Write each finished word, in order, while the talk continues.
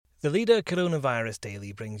The Leader Coronavirus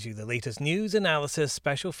Daily brings you the latest news, analysis,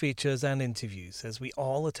 special features and interviews as we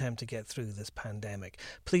all attempt to get through this pandemic.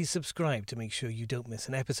 Please subscribe to make sure you don't miss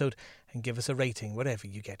an episode and give us a rating wherever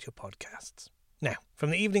you get your podcasts. Now,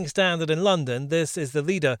 from the Evening Standard in London, this is the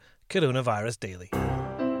Leader Coronavirus Daily.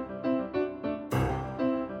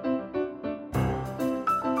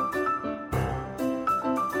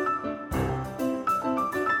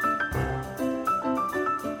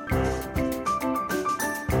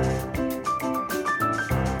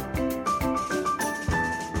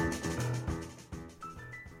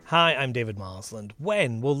 Hi, I'm David Marsland.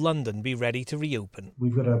 When will London be ready to reopen?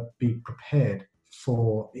 We've got to be prepared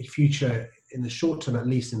for a future, in the short term at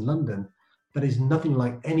least in London, that is nothing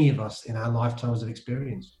like any of us in our lifetimes have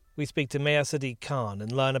experienced. We speak to Mayor Sadiq Khan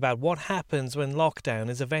and learn about what happens when lockdown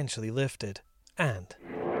is eventually lifted. And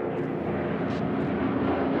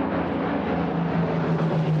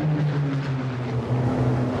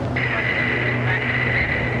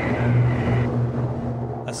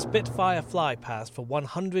a Spitfire flypast for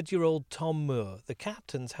 100-year-old Tom Moore. The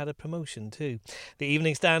captain's had a promotion too. The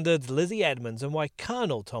Evening Standard's Lizzie Edmonds and why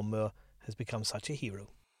Colonel Tom Moore has become such a hero.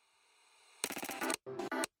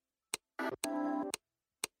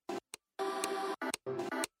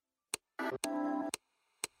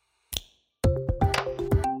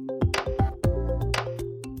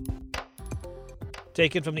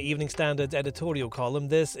 Taken from the Evening Standard's editorial column,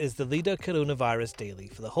 this is the Leader Coronavirus Daily.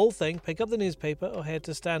 For the whole thing, pick up the newspaper or head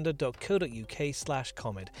to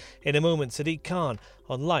standard.co.uk/comment. In a moment, Sadiq Khan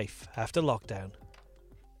on life after lockdown.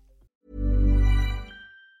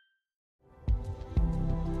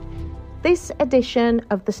 This edition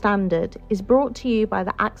of The Standard is brought to you by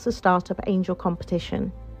the AXA Startup Angel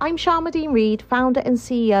Competition. I'm Sharmadean Reid, founder and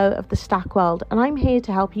CEO of The Stack World, and I'm here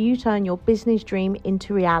to help you turn your business dream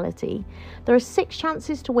into reality. There are 6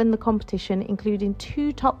 chances to win the competition, including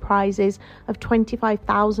 2 top prizes of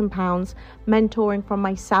 £25,000, mentoring from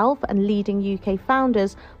myself and leading UK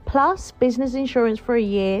founders, plus business insurance for a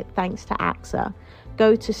year thanks to AXA.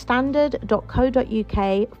 Go to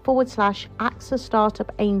standard.co.uk/AXA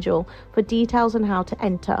Startup Angel for details on how to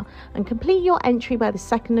enter and complete your entry by the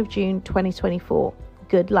 2nd of June 2024.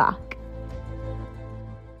 Good luck.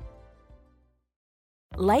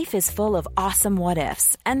 Life is full of awesome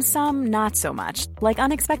what-ifs, and some not so much, like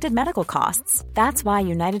unexpected medical costs. That's why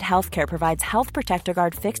United Healthcare provides Health Protector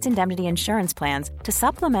Guard fixed indemnity insurance plans to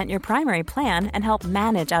supplement your primary plan and help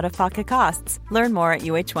manage out-of-pocket costs. Learn more at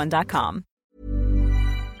uh1.com.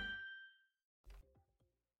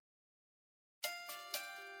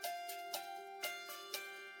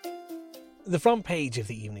 The front page of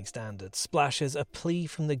the Evening Standard splashes a plea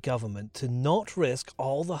from the government to not risk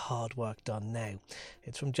all the hard work done now.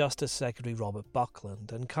 It's from Justice Secretary Robert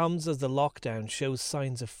Buckland and comes as the lockdown shows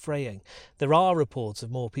signs of fraying. There are reports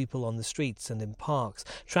of more people on the streets and in parks.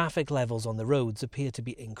 Traffic levels on the roads appear to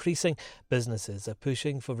be increasing. Businesses are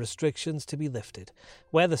pushing for restrictions to be lifted.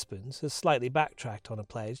 Weatherspoons has slightly backtracked on a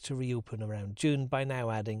pledge to reopen around June by now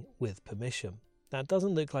adding with permission. That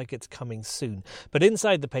doesn't look like it's coming soon. But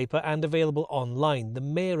inside the paper and available online, the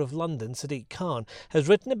Mayor of London, Sadiq Khan, has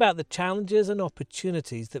written about the challenges and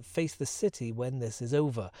opportunities that face the city when this is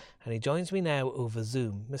over. And he joins me now over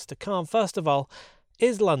Zoom. Mr. Khan, first of all,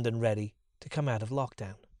 is London ready to come out of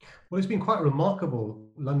lockdown? Well, it's been quite remarkable,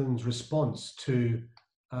 London's response to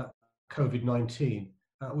COVID-19.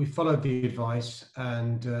 We followed the advice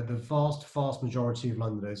and the vast majority of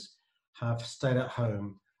Londoners have stayed at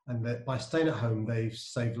home. And that by staying at home, they've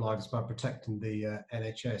saved lives by protecting the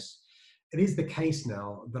NHS. It is the case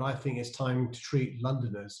now that I think it's time to treat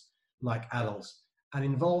Londoners like adults and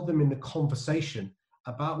involve them in the conversation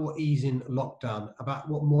about what easing lockdown, about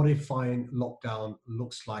what modifying lockdown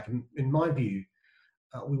looks like. And in my view,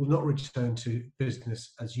 we will not return to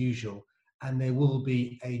business as usual, and there will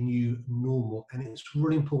be a new normal. And it's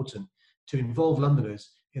really important to involve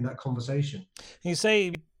Londoners in that conversation. You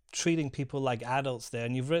say treating people like adults there,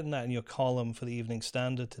 and you've written that in your column for the Evening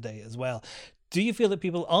Standard today as well. Do you feel that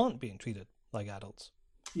people aren't being treated like adults?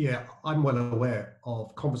 Yeah, I'm well aware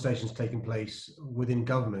of conversations taking place within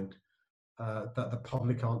government that the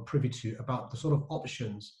public aren't privy to about the sort of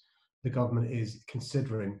options the government is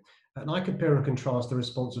considering. And I compare and contrast the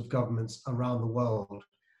response of governments around the world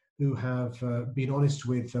who have been honest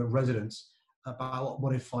with residents about what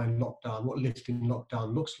modifying lockdown, what lifting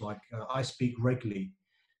lockdown looks like. I speak regularly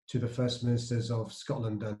to the First Ministers of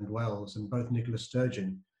Scotland and Wales, and both Nicola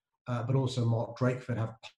Sturgeon, but also Mark Drakeford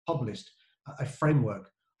have published a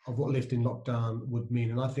framework of what lifting lockdown would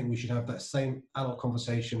mean. And I think we should have that same adult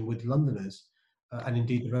conversation with Londoners and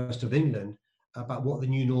indeed the rest of England about what the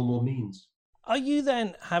new normal means. Are you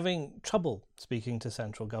then having trouble speaking to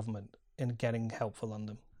central government in getting help for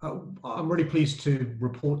London? I'm really pleased to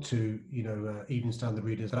report to Evening Standard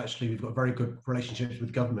readers that actually we've got very good relationships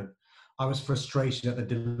with government. I was frustrated at the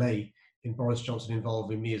delay in Boris Johnson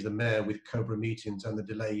involving me as the mayor with Cobra meetings and the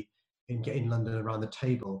delay in getting London around the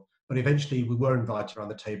table. But eventually we were invited around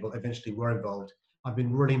the table, eventually we're involved. I've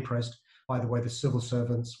been really impressed by the way the civil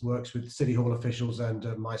servants works with City Hall officials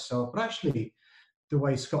and myself, but actually the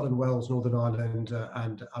way Scotland, Wales, Northern Ireland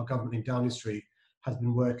and our government in Downing Street has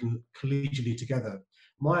been working collegially together.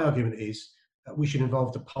 My argument is that we should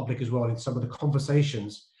involve the public as well in some of the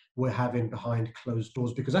conversations we're having behind closed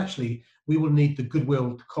doors, because actually we will need the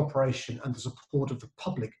goodwill, the cooperation and the support of the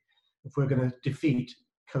public if we're going to defeat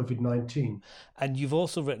COVID-19. And you've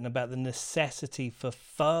also written about the necessity for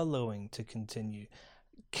furloughing to continue.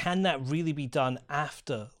 Can that really be done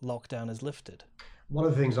after lockdown is lifted? One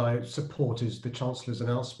of the things I support is the Chancellor's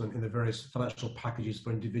announcement in the various financial packages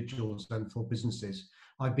for individuals and for businesses.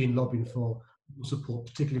 I've been lobbying for support,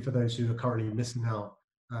 particularly for those who are currently missing out,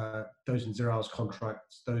 those in 0 hours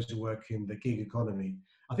contracts, those who work in the gig economy.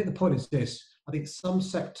 I think the point is this: I think some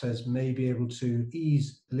sectors may be able to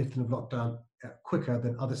ease the lifting of lockdown quicker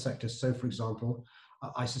than other sectors. So, for example,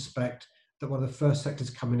 I suspect that one of the first sectors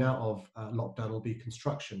coming out of lockdown will be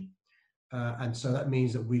construction. And so that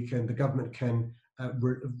means that the government can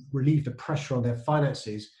relieve the pressure on their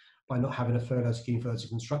finances by not having a furlough scheme for those in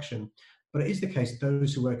construction. But it is the case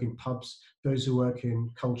those who work in pubs, those who work in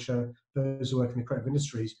culture, those who work in the creative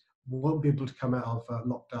industries won't be able to come out of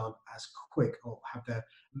lockdown as quick or have their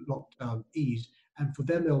lockdown eased. And for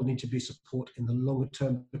them, they'll need to be support in the longer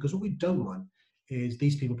term, because what we don't want is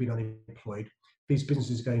these people being unemployed, these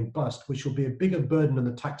businesses going bust, which will be a bigger burden on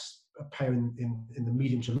the taxpayer in the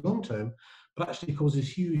medium to long term, but actually causes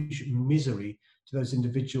huge misery to those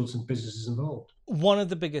individuals and businesses involved. One of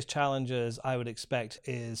the biggest challenges I would expect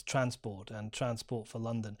is transport and transport for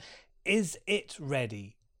London. Is it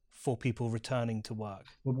ready for people returning to work?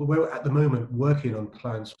 Well, we're at the moment working on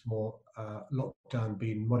plans for lockdown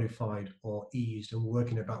being modified or eased, and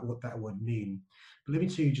working about what that would mean. But let me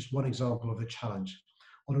tell you just one example of the challenge.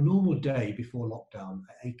 On a normal day before lockdown,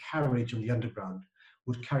 a carriage on the Underground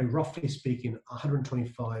would carry, roughly speaking,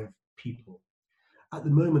 125 people. At the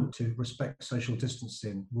moment, to respect social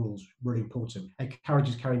distancing rules, really important, a carriage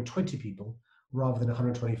is carrying 20 people rather than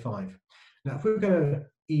 125. Now, if we're going to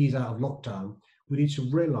ease out of lockdown, we need to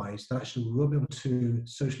realise that actually we won't be able to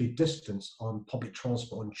socially distance on public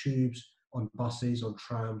transport, on tubes, on buses, on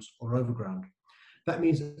trams, or overground. That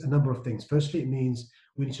means a number of things. Firstly, it means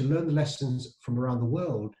we need to learn the lessons from around the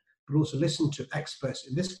world, but also listen to experts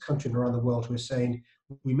in this country and around the world who are saying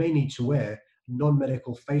we may need to wear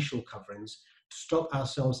non-medical facial coverings to stop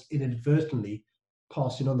ourselves inadvertently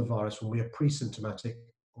passing on the virus when we are pre-symptomatic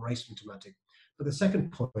or asymptomatic. But the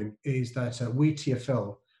second point is that we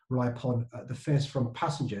TfL rely upon the fares from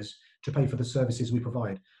passengers to pay for the services we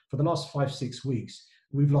provide. For the last 5-6 weeks,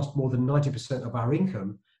 we've lost more than 90% of our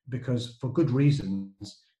income because, for good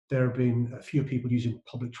reasons, there have been fewer people using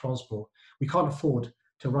public transport. We can't afford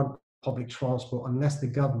to run public transport unless the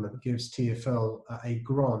government gives TfL a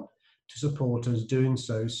grant to support us doing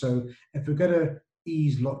so. So if we're going to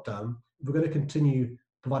ease lockdown, if we're going to continue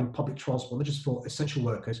providing public transport, not just for essential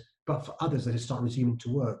workers, but for others that start resuming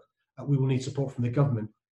to work, we will need support from the government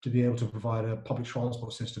to be able to provide a public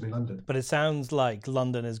transport system in London. But it sounds like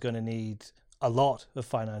London is going to need a lot of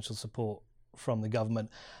financial support from the government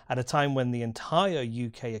at a time when the entire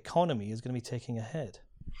UK economy is going to be taking a hit.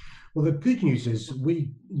 Well, the good news is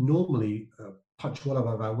we normally punch well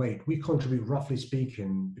above our weight. We contribute, roughly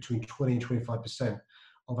speaking, between 20 and 25%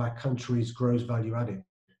 of our country's gross value added.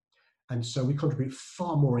 And so we contribute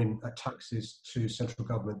far more in taxes to central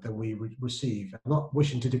government than we receive. I'm not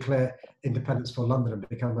wishing to declare independence for London and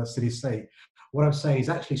become a city-state. What I'm saying is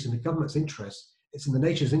actually it's in the government's interest, it's in the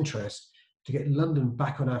nation's interest to get London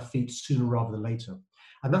back on our feet sooner rather than later.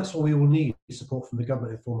 And that's why we will need support from the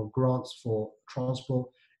government in the form of grants for transport,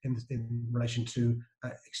 in relation to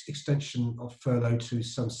extension of furlough to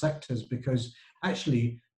some sectors, because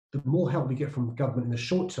actually the more help we get from the government in the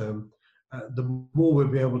short term, the more we'll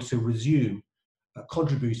be able to resume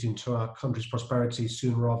contributing to our country's prosperity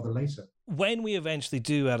sooner rather than later. When we eventually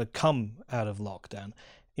do come out of lockdown,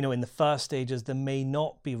 in the first stages, there may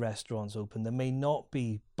not be restaurants open, there may not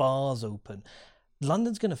be bars open.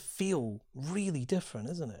 London's going to feel really different,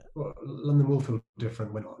 isn't it? Well, London will feel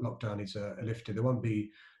different when lockdown is lifted. There won't be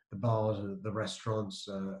the bars, the restaurants,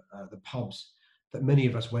 the pubs that many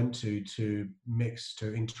of us went to mix,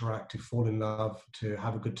 to interact, to fall in love, to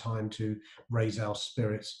have a good time, to raise our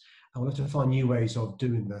spirits. And we'll have to find new ways of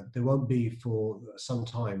doing that. There won't be for some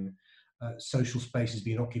time social spaces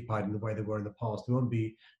being occupied in the way they were in the past. There won't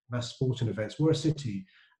be mass sporting events. We're a city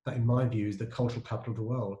that, in my view, is the cultural capital of the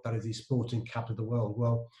world. That is the sporting capital of the world.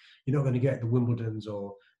 Well, you're not going to get the Wimbledons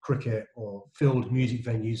or cricket or filled music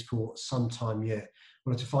venues for some time yet.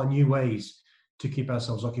 We'll have to find new ways to keep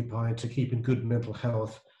ourselves occupied, to keep in good mental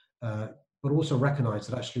health, but also recognise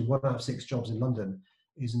that actually 1 out of 6 jobs in London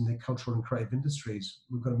is in the cultural and creative industries.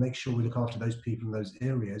 We've got to make sure we look after those people in those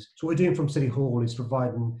areas. So what we're doing from City Hall is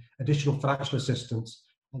providing additional financial assistance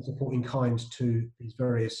and supporting kind to these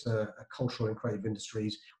various cultural and creative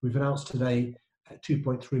industries. We've announced today a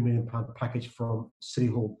 £2.3 million package from City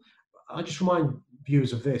Hall. I just remind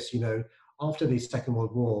viewers of this, after the Second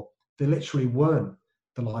World War, there literally weren't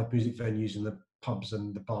the live music venues and the pubs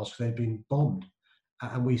and the bars because they'd been bombed.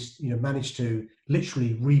 And we managed to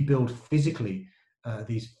literally rebuild physically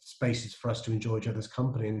these spaces for us to enjoy each other's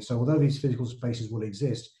company. And so although these physical spaces will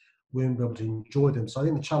exist, we won't be able to enjoy them. So I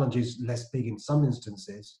think the challenge is less big in some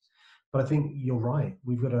instances, but I think you're right.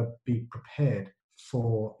 We've got to be prepared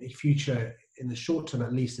for a future in the short term,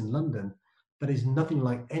 at least in London, that is nothing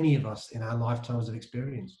like any of us in our lifetimes have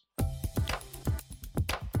experienced.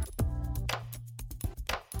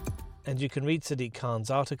 And you can read Sadiq Khan's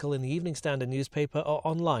article in the Evening Standard newspaper or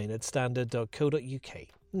online at standard.co.uk.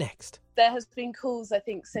 Next. There has been calls, I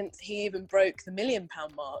think, since he even broke the £1 million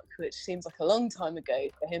mark, which seems like a long time ago,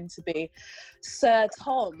 for him to be Sir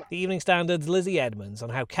Tom. The Evening Standard's Lizzie Edmonds on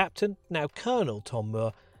how Captain, now Colonel Tom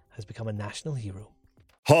Moore, has become a national hero.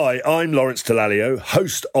 Hi, I'm Lawrence Dallaglio,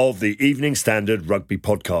 host of the Evening Standard Rugby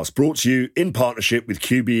Podcast, brought to you in partnership with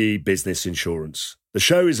QBE Business Insurance. The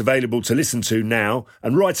show is available to listen to now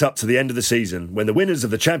and right up to the end of the season, when the winners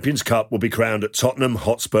of the Champions Cup will be crowned at Tottenham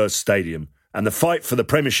Hotspur Stadium, and the fight for the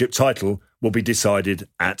Premiership title will be decided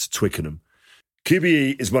at Twickenham.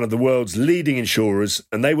 QBE is one of the world's leading insurers,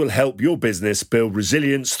 and they will help your business build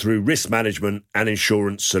resilience through risk management and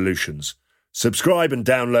insurance solutions. Subscribe and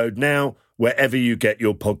download now wherever you get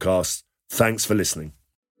your podcasts. Thanks for listening.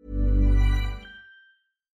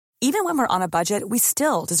 Even when we're on a budget, we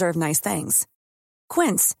still deserve nice things.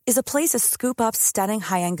 Quince is a place to scoop up stunning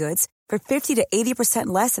high-end goods for 50 to 80%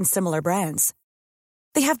 less than similar brands.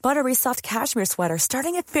 They have buttery soft cashmere sweaters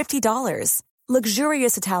starting at $50,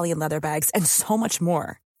 luxurious Italian leather bags, and so much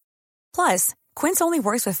more. Plus, Quince only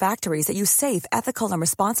works with factories that use safe, ethical, and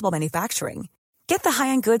responsible manufacturing. Get the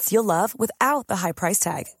high-end goods you'll love without the high price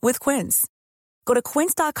tag with Quince. Go to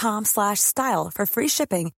quince.com/style for free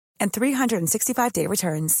shipping and 365-day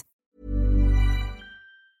returns.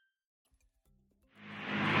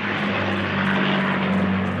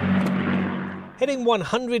 Hitting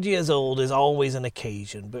 100 years old is always an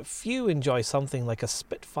occasion, but few enjoy something like a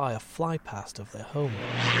Spitfire flypast of their home.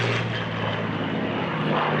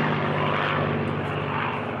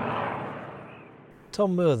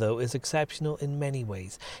 Tom Moore, though, is exceptional in many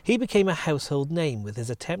ways. He became a household name with his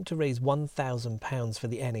attempt to raise £1,000 for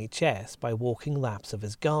the NHS by walking laps of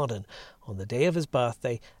his garden. On the day of his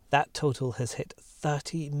birthday, that total has hit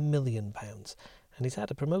 £30 million. And he's had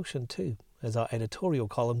a promotion too, as our editorial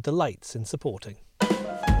column delights in supporting.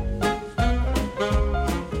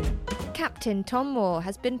 Captain Tom Moore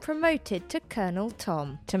has been promoted to Colonel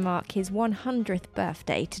Tom to mark his 100th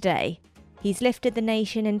birthday today. He's lifted the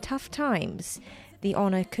nation in tough times. The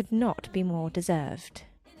honour could not be more deserved.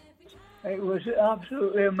 It was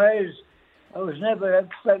absolutely amazing. I was never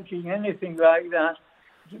expecting anything like that,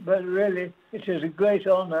 but really it is a great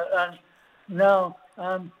honour, and now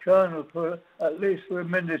I'm Colonel for at least for a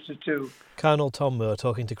minute or two. Colonel Tom Moore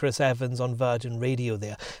talking to Chris Evans on Virgin Radio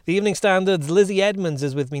there. The Evening Standard's Lizzie Edmonds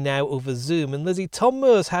is with me now over Zoom. And Lizzie, Tom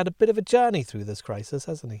Moore's had a bit of a journey through this crisis,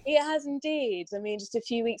 hasn't he? He has indeed. I mean, just a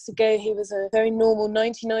few weeks ago, he was a very normal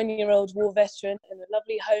 99-year-old war veteran in a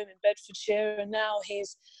lovely home in Bedfordshire, and now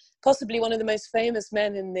he's possibly one of the most famous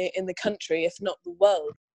men in the country, if not the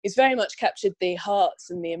world. He's very much captured the hearts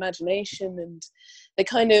and the imagination and the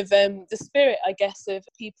kind of the spirit, I guess, of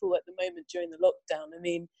people at the moment during the lockdown. I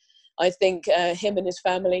mean, I think him and his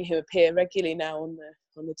family, who appear regularly now on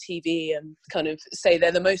the TV, kind of say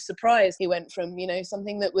they're the most surprised. He went from,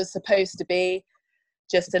 something that was supposed to be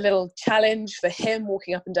just a little challenge for him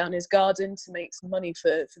walking up and down his garden to make some money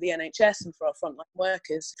for the NHS and for our frontline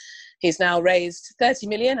workers. He's now raised 30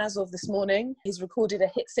 million as of this morning. He's recorded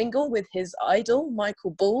a hit single with his idol,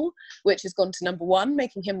 Michael Bull, which has gone to number 1,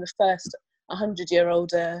 making him the first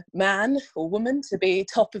 100-year-old man or woman to be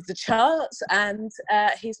top of the charts. And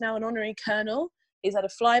he's now an honorary colonel. He's had a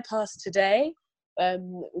fly past today.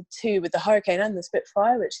 two with the Hurricane and the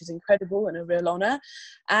Spitfire, which is incredible and a real honour.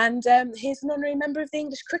 And he's an honorary member of the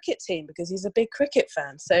English cricket team because he's a big cricket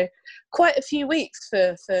fan. So quite a few weeks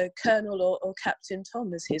for Colonel or Captain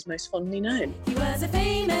Tom, as he's most fondly known. He was a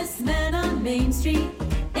famous man on Main Street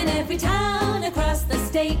in every town across the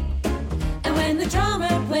state. And when the drummer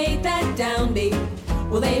played that downbeat,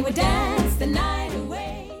 well, they would dance the night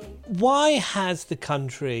away. Why has the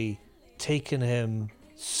country taken him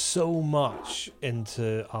so much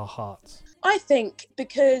into our hearts? I think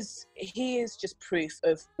because he is just proof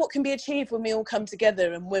of what can be achieved when we all come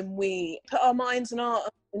together and when we put our minds and art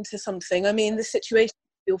into something. I mean, the situation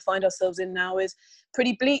we'll find ourselves in now is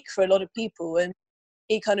pretty bleak for a lot of people, and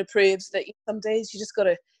he kind of proves that some days you just got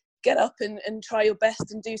to get up and try your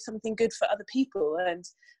best and do something good for other people. And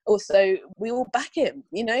also, we all back him,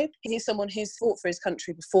 you know. He's someone who's fought for his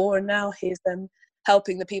country before, and now he's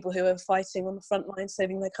helping the people who are fighting on the front line,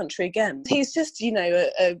 saving their country again. He's just, you know,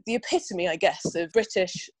 the epitome, I guess, of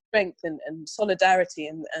British strength and solidarity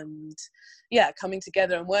and coming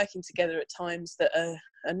together and working together at times that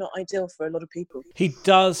are not ideal for a lot of people. He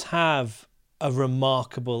does have a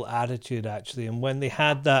remarkable attitude, actually, and when they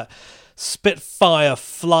had that Spitfire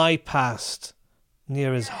fly past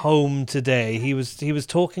near his home today, he was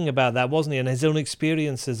talking about that, wasn't he, and his own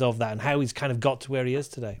experiences of that and how he's kind of got to where he is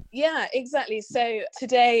today. Yeah, exactly. So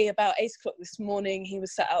today, about 8 o'clock this morning, he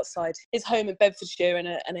was sat outside his home in Bedfordshire, and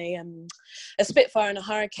a Spitfire and a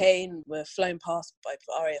Hurricane were flown past by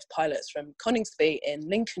RAF pilots from Coningsby in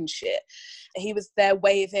Lincolnshire. He was there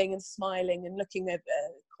waving and smiling and looking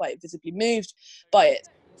quite visibly moved by it.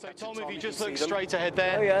 So Tom, if you just look straight ahead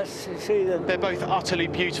there. Oh yes, you see them. They're both utterly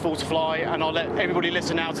beautiful to fly, and I'll let everybody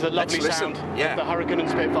listen now to the lovely sound of the Hurricane and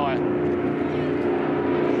Spitfire.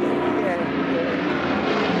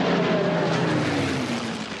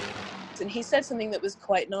 And he said something that was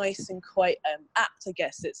quite nice and quite apt, I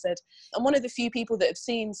guess. It said, I'm one of the few people that have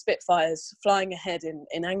seen Spitfires flying ahead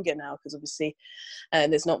in anger now, because obviously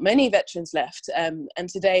there's not many veterans left. And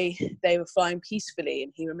today they were flying peacefully,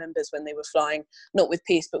 and he remembers when they were flying not with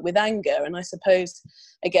peace but with anger. And I suppose,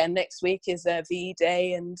 again, next week is VE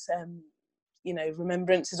Day, and you know,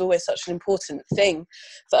 remembrance is always such an important thing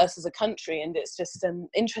for us as a country. And it's just an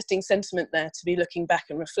interesting sentiment there to be looking back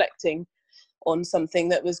and reflecting on something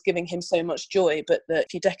that was giving him so much joy, but that a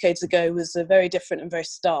few decades ago was a very different and very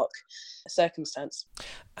stark circumstance.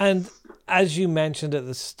 And as you mentioned at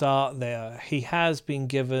the start there, he has been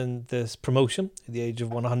given this promotion at the age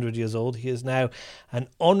of 100 years old. He is now an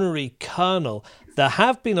honorary colonel. There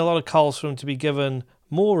have been a lot of calls for him to be given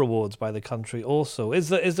more awards by the country also. Is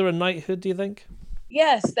there a knighthood, do you think?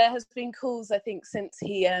 Yes, there has been calls, I think, since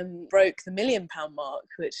he broke the £1 million mark,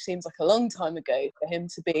 which seems like a long time ago, for him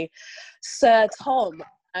to be Sir Tom.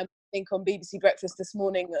 I think on BBC Breakfast this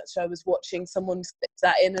morning that I was watching, someone slipped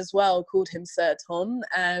that in as well, called him Sir Tom.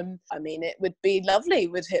 I mean, it would be lovely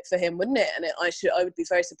for him, wouldn't it? And I would be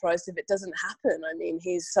very surprised if it doesn't happen. I mean,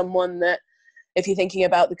 he's someone that, if you're thinking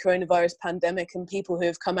about the coronavirus pandemic and people who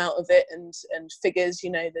have come out of it and figures, you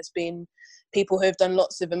know, there's been people who have done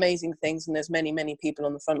lots of amazing things, and there's many, many people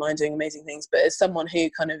on the front line doing amazing things. But as someone who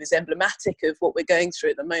kind of is emblematic of what we're going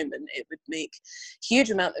through at the moment, it would make a huge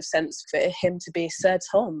amount of sense for him to be Sir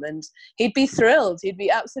Tom. And he'd be thrilled. He'd be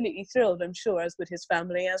absolutely thrilled, I'm sure, as would his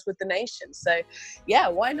family, as would the nation. So, yeah,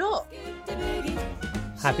 why not?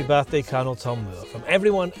 Happy birthday, Colonel Tom Moore, from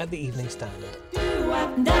everyone at the Evening Standard.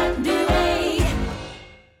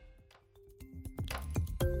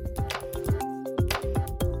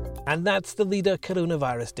 And that's the Leader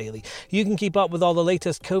Coronavirus Daily. You can keep up with all the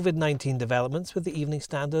latest COVID-19 developments with the Evening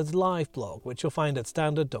Standard's live blog, which you'll find at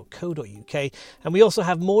standard.co.uk. And we also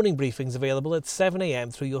have morning briefings available at 7 a.m.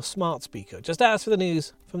 through your smart speaker. Just ask for the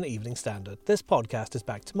news from the Evening Standard. This podcast is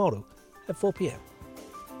back tomorrow at 4 p.m.